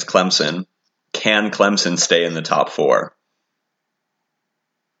game against Clemson, can Clemson stay in the top four?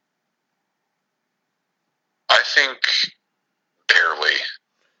 I think barely.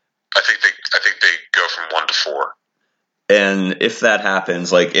 I think they go from 1 to 4. And if that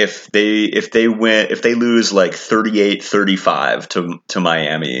happens, like if they lose like 38-35 to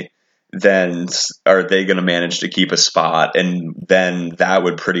Miami, then are they going to manage to keep a spot? And then that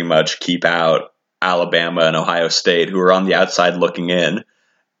would pretty much keep out Alabama and Ohio State, who are on the outside looking in.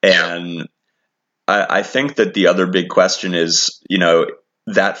 And I think that the other big question is,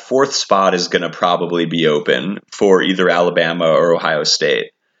 that fourth spot is going to probably be open for either Alabama or Ohio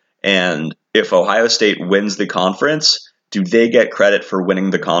State. And if Ohio State wins the conference, do they get credit for winning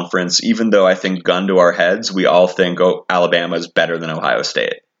the conference, even though I think, gun to our heads, we all think Alabama is better than Ohio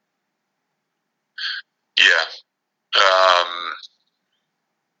State? Yeah.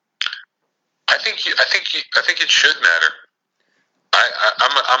 I think it should matter.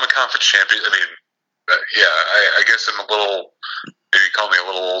 I'm a conference champion. I mean, I guess I'm a little, maybe call me a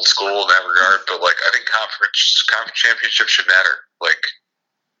little old school in that regard, but like I think conference championship should matter. Like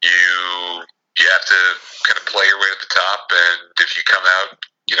you have to kind of play your way to the top, and if you come out,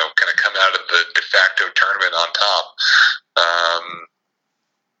 kind of come out of the de facto tournament on top, I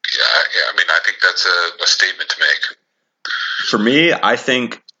mean, I think that's a statement to make. For me, I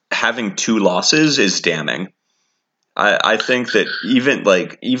think having 2 losses is damning. I think that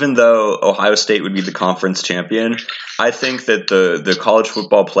even though Ohio State would be the conference champion, I think that the college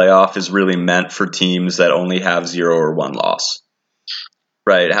football playoff is really meant for teams that only have 0 or 1 loss.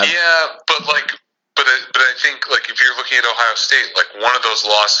 Right. But I think, like, if you're looking at Ohio State, like, one of those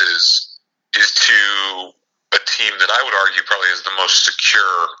losses is to a team that I would argue probably has the most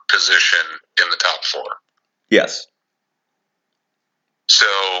secure position in the top 4. Yes. So,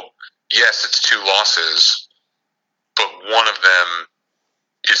 yes, it's 2 losses, but one of them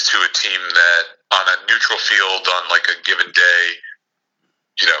is to a team that on a neutral field on, like, a given day,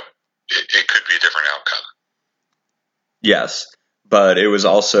 it could be a different outcome. Yes. But it was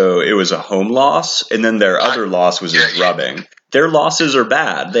a home loss, and then their other loss was a drubbing. Their losses are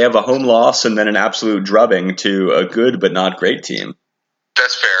bad. They have a home loss and then an absolute drubbing to a good but not great team.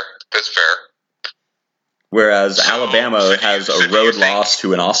 That's fair. Whereas Alabama has a road loss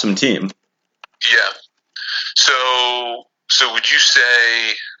to an awesome team. Yeah. So would you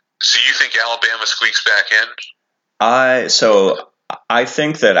say? So you think Alabama squeaks back in? I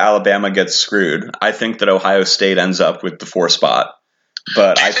think that Alabama gets screwed. I think that Ohio State ends up with the 4 spot.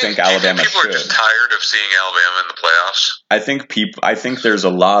 But I think Alabama people should. Are just tired of seeing Alabama in the playoffs? I think there's a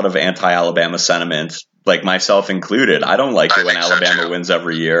lot of anti-Alabama sentiment, like myself included. I don't like it when Alabama wins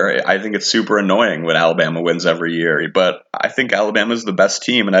every year. I think it's super annoying when Alabama wins every year. But I think Alabama's the best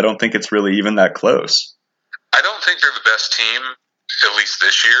team, and I don't think it's really even that close. I don't think they're the best team, at least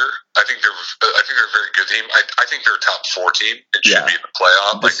this year. I think they're a very good team. I think they're a top 4 team. It should be in the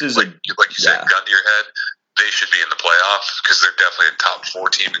playoff. Like you said, gun to your head. They should be in the playoff because they're definitely a top 4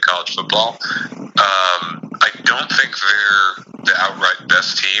 team in college football. I don't think they're the outright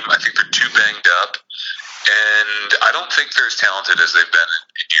best team. I think they're too banged up, and I don't think they're as talented as they've been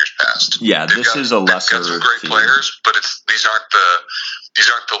in years past. Yeah, this is a lesser team. They've got some great players, but these aren't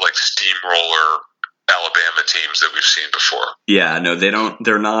the like steamroller Alabama teams that we've seen before. Yeah, no,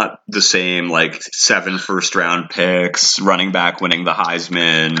 they're not the same, like 7 first-round picks, running back winning the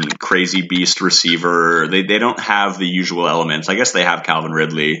Heisman, crazy beast receiver. They don't have the usual elements. I guess they have Calvin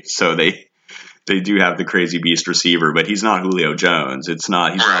Ridley, so they do have the crazy beast receiver, but he's not Julio Jones. He's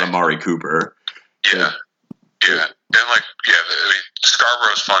not Amari Cooper. Yeah. I mean,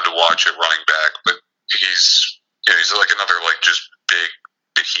 Scarborough's fun to watch at running back, but he's like another like just big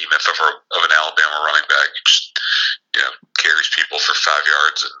behemoth of an Alabama running back. He just, carries people for 5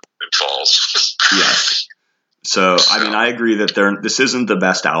 yards and falls. Yes. So, I mean, I agree that this isn't the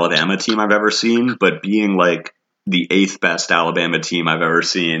best Alabama team I've ever seen, but being like the 8th best Alabama team I've ever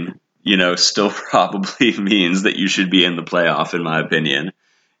seen, still probably means that you should be in the playoff, in my opinion.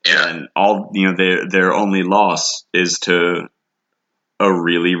 Yeah. And their only loss is to a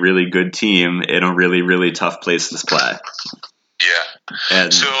really, really good team in a really, really tough place to play. Yeah.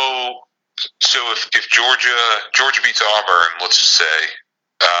 And so So if Georgia beats Auburn, let's just say,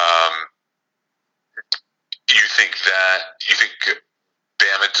 you think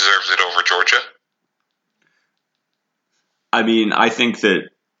Bama deserves it over Georgia? I mean, I think that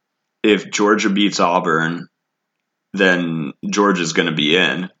if Georgia beats Auburn, then Georgia's going to be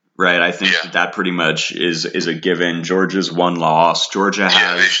in, right? I think that pretty much is a given. Georgia's one loss. Georgia has.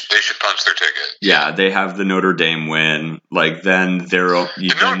 Yeah, they should punch their ticket. Yeah, they have the Notre Dame win. Like, then they're. Notre Dame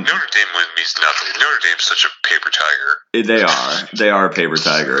win means nothing. Notre Dame's such a paper tiger. They are. They are a paper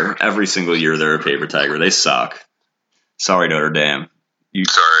tiger. Every single year they're a paper tiger. They suck. Sorry, Notre Dame.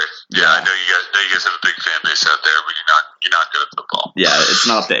 Sorry. Yeah, I know you guys have a big fan base out there, but you're not good at football. Yeah, it's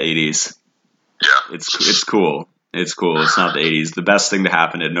not the 80s. Yeah. It's cool. It's cool. It's not the 80s. The best thing to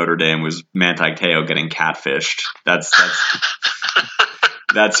happen at Notre Dame was Manti Te'o getting catfished. That's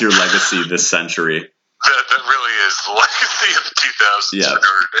your legacy this century. That really is the legacy of the 2000s for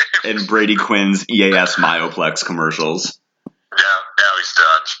Notre Dame. And Brady Quinn's EAS Myoplex commercials.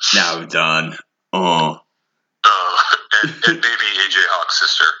 Now he's done. Oh. And maybe AJ Hawk's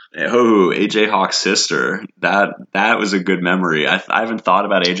sister. Oh, AJ Hawk's sister. That was a good memory. I haven't thought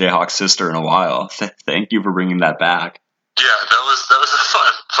about AJ Hawk's sister in a while. Thank you for bringing that back. Yeah, that was a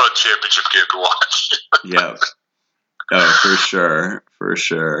fun championship game to watch. Yeah. Oh, for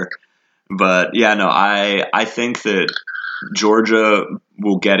sure. But yeah, no, I think that Georgia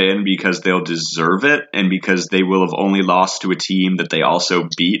will get in because they'll deserve it, and because they will have only lost to a team that they also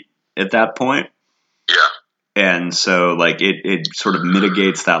beat at that point. Yeah. And so, like, it sort of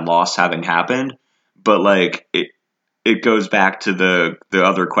mitigates that loss having happened. But, like, it goes back to the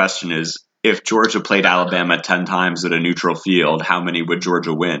other question is, if Georgia played Alabama 10 times at a neutral field, how many would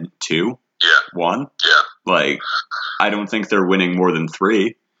Georgia win? 2? Yeah. 1? Yeah. Like, I don't think they're winning more than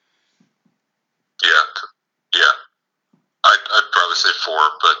 3. Yeah. I'd probably say 4,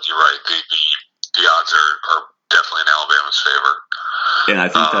 but you're right. The odds are definitely in Alabama's favor. And I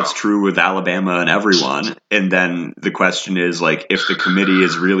think that's true with Alabama and everyone. And then the question is, like, if the committee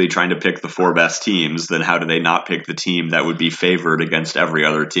is really trying to pick the 4 best teams, then how do they not pick the team that would be favored against every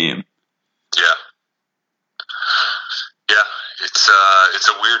other team? Yeah. It's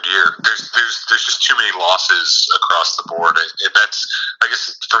a weird year. There's just too many losses across the board. And that's, I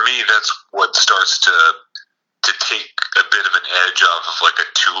guess, for me, that's what starts to take a bit of an edge off of like a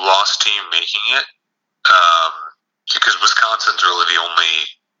 2-loss team making it. Because Wisconsin's really the only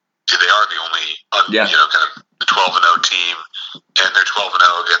kind of 12-0 team, and they're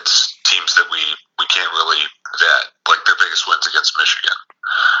 12-0 against teams that we can't really vet. Like their biggest wins against Michigan.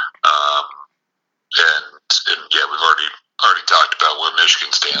 And yeah, we've already talked about where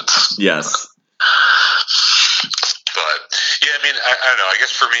Michigan stands. Yes. But yeah, I mean, I don't know. I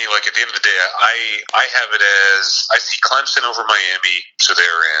guess for me, like at the end of the day, I have it as I see Clemson over Miami, so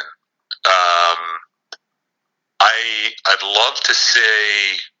they're in. I'd love to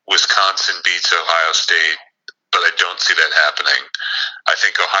say Wisconsin beats Ohio State, but I don't see that happening. I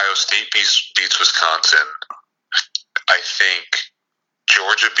think Ohio State beats Wisconsin. I think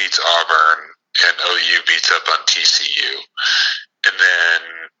Georgia beats Auburn, and OU beats up on TCU. And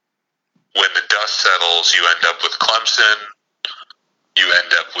then when the dust settles, you end up with Clemson, you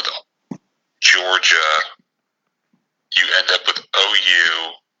end up with Georgia, you end up with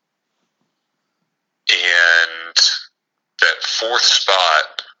OU, and that 4th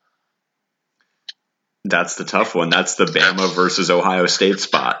spot. That's the tough one. That's the Bama versus Ohio State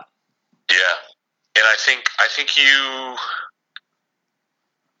spot. Yeah. And I think you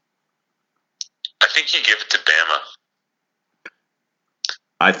give it to Bama.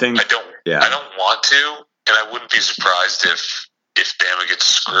 I don't want to, and I wouldn't be surprised if Bama gets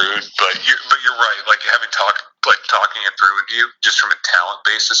screwed. But you're right. Like talking it through with you, just from a talent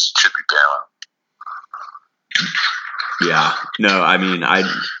basis, it should be Bama. Yeah. No, I mean,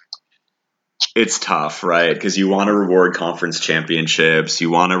 it's tough, right? Because you want to reward conference championships. You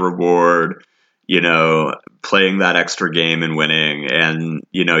want to reward, playing that extra game and winning. And,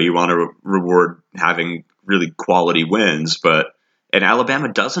 you want to reward having really quality wins. And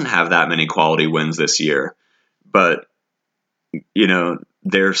Alabama doesn't have that many quality wins this year. But,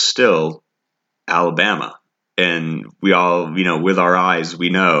 they're still Alabama. And we all, with our eyes, we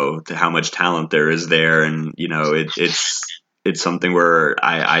know how much talent there is there. And, it's something where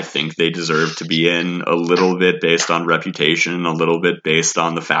I think they deserve to be in, a little bit based on reputation, a little bit based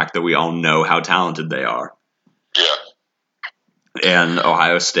on the fact that we all know how talented they are. Yeah. And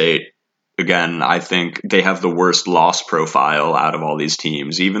Ohio State, again, I think they have the worst loss profile out of all these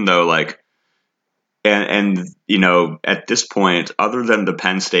teams, even though at this point, other than the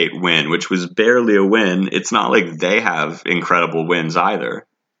Penn State win, which was barely a win, it's not like they have incredible wins either.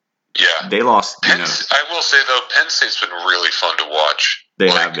 Yeah. They lost, I will say, though, Penn State's been really fun to watch. They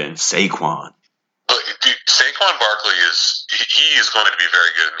have been. Saquon. Look, dude, Saquon Barkley he is going to be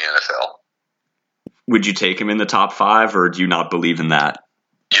very good in the NFL. Would you take him in the top 5, or do you not believe in that?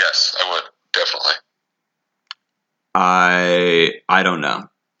 Yes, I would. Definitely. I don't know.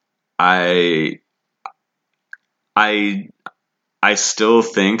 I still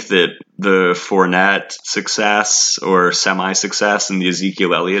think that the Fournette success or semi-success and the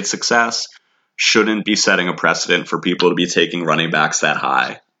Ezekiel Elliott success shouldn't be setting a precedent for people to be taking running backs that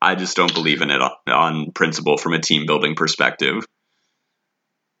high. I just don't believe in it on principle from a team building perspective.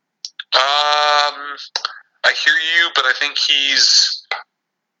 I hear you, but I think he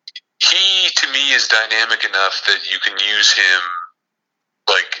to me is dynamic enough that you can use him.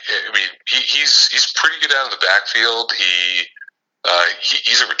 Like, I mean, he's pretty good out of the backfield.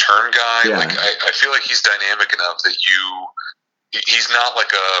 He's a return guy. Yeah. Like, I feel like he's dynamic enough that he's not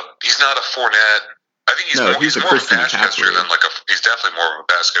a Fournette. I think he's more of a pass catcher than he's definitely more of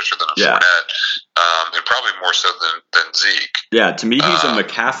a pass catcher than a Fournette, and probably more so than Zeke. Yeah, to me he's a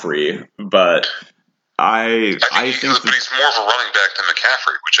McCaffrey, but I think but he's more of a running back than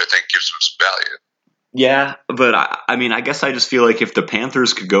McCaffrey, which I think gives him some value. Yeah, but I mean, I guess I just feel like if the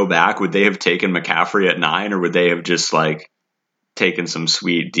Panthers could go back, would they have taken McCaffrey at 9, or would they have just taken some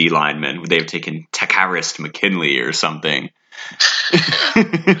sweet D lineman? Would they have taken Takaris McKinley or something? I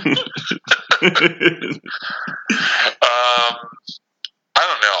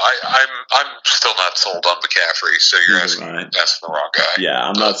don't know. I'm still not sold on McCaffrey, so you're asking the wrong guy. Yeah,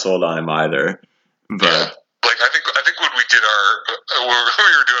 I'm not sold on him either. But yeah. I think when we did when we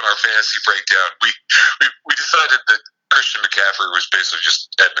were doing our fantasy breakdown, we decided that Christian McCaffrey was basically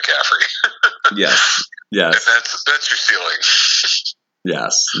just Ed McCaffrey. Yes. And that's your ceiling.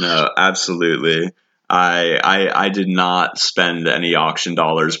 Yes. No, absolutely. I did not spend any auction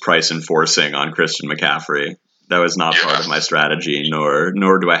dollars price enforcing on Christian McCaffrey. That was not part of my strategy, nor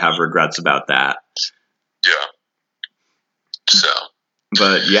do I have regrets about that. Yeah. So.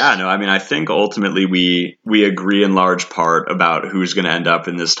 But yeah, no, I mean, I think ultimately we agree in large part about who's going to end up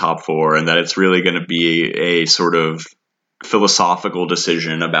in this top 4, and that it's really going to be a sort of philosophical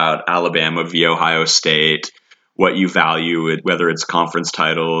decision about Alabama v. Ohio State, what you value, whether it's conference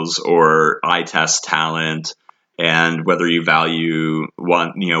titles or eye test talent, and whether you value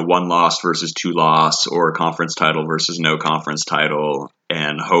one loss versus 2 loss, or conference title versus no conference title,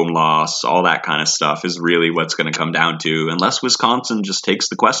 and home loss. All that kind of stuff is really what's going to come down to, unless Wisconsin just takes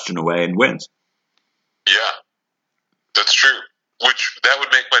the question away and wins. Yeah, that's true. Which that would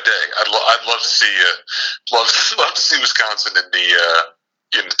make my day. I'd love to see love to see Wisconsin in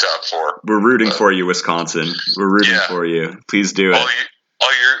the top 4. We're rooting for you, Wisconsin. We're rooting for you. Please do it. All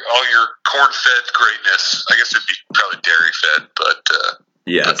your corn-fed greatness. I guess it'd be probably dairy-fed, but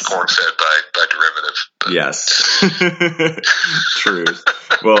yes, corn-fed by derivative. But. Yes, truth.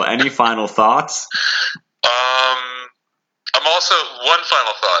 Well, any final thoughts? I'm also one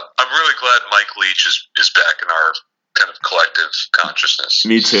final thought. I'm really glad Mike Leach is back in our kind of collective consciousness.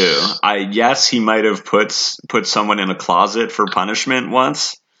 Me too. Yes, he might have put someone in a closet for punishment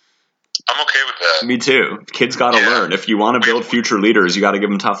once. I'm okay with that. Me too. Kids got to learn. If you want to build future leaders, you got to give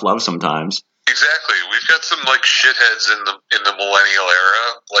them tough love sometimes. Exactly. We've got some shitheads in the millennial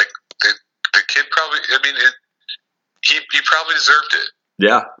era. The kid probably. I mean, he probably deserved it.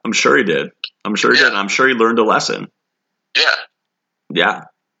 Yeah, I'm sure he did. I'm sure he did. I'm sure he learned a lesson. Yeah. Yeah.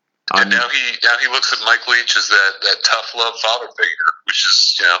 And now he looks at Mike Leach as that tough love father figure, which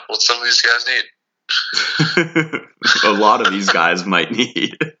is what some of these guys need. A lot of these guys might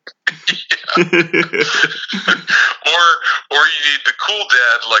need. Or you need the cool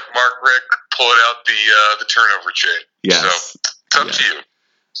dad like Mark Richt pulling out the turnover chain. Yes. So it's up to you.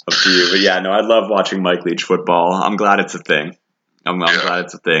 Up to you. But yeah, no, I love watching Mike Leach football. I'm glad it's a thing. I'm glad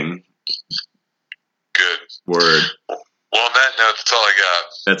it's a thing. Good. Word. Well, on that note, that's all I got.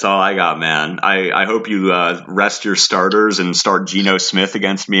 That's all I got, man. I hope you rest your starters and start Geno Smith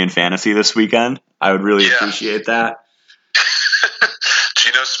against me in fantasy this weekend. I would really appreciate that.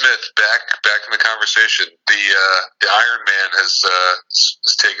 Geno Smith back in the conversation. The Iron Man has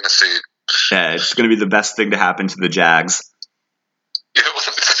taken a seat. Yeah, it's going to be the best thing to happen to the Jags. Yeah, well,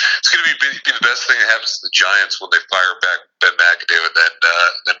 it's going to be the best thing that happens to the Giants when they fire back Ben McAdoo and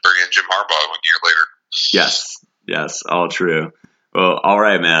then bring in Jim Harbaugh 1 year later. Yes, all true. Well, all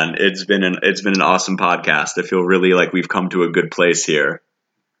right, man. It's been an awesome podcast. I feel really like we've come to a good place here.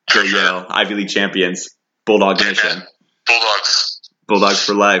 Go Yale, Ivy League champions, Bulldog Nation. Bulldogs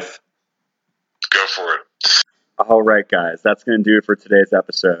for life. Go for it. All right, guys. That's going to do it for today's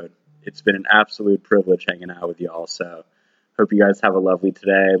episode. It's been an absolute privilege hanging out with you all. So Hope you guys have a lovely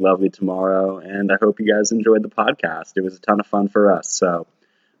today, lovely tomorrow, and I hope you guys enjoyed the podcast. It was a ton of fun for us, so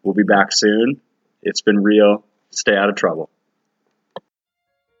we'll be back soon. It's been real. Stay out of trouble.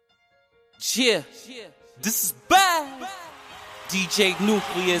 Yeah, this is bad. DJ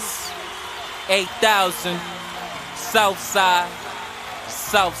Nucleus, 8000, Southside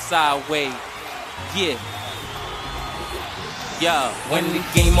way. Yeah. Yeah, when the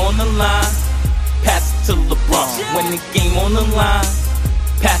game on the line, pass it to LeBron. When the game on the line,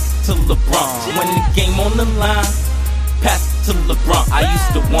 pass it to LeBron. When the game on the line, pass it to LeBron. I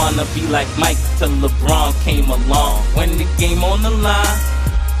used to wanna be like Mike till LeBron came along. When the game on the line,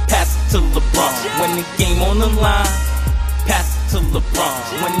 pass it to LeBron. When the game on the line, pass it to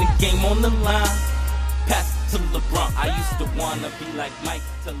LeBron. When the game on the line, pass it to LeBron. I used to wanna be like Mike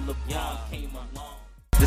till LeBron came along.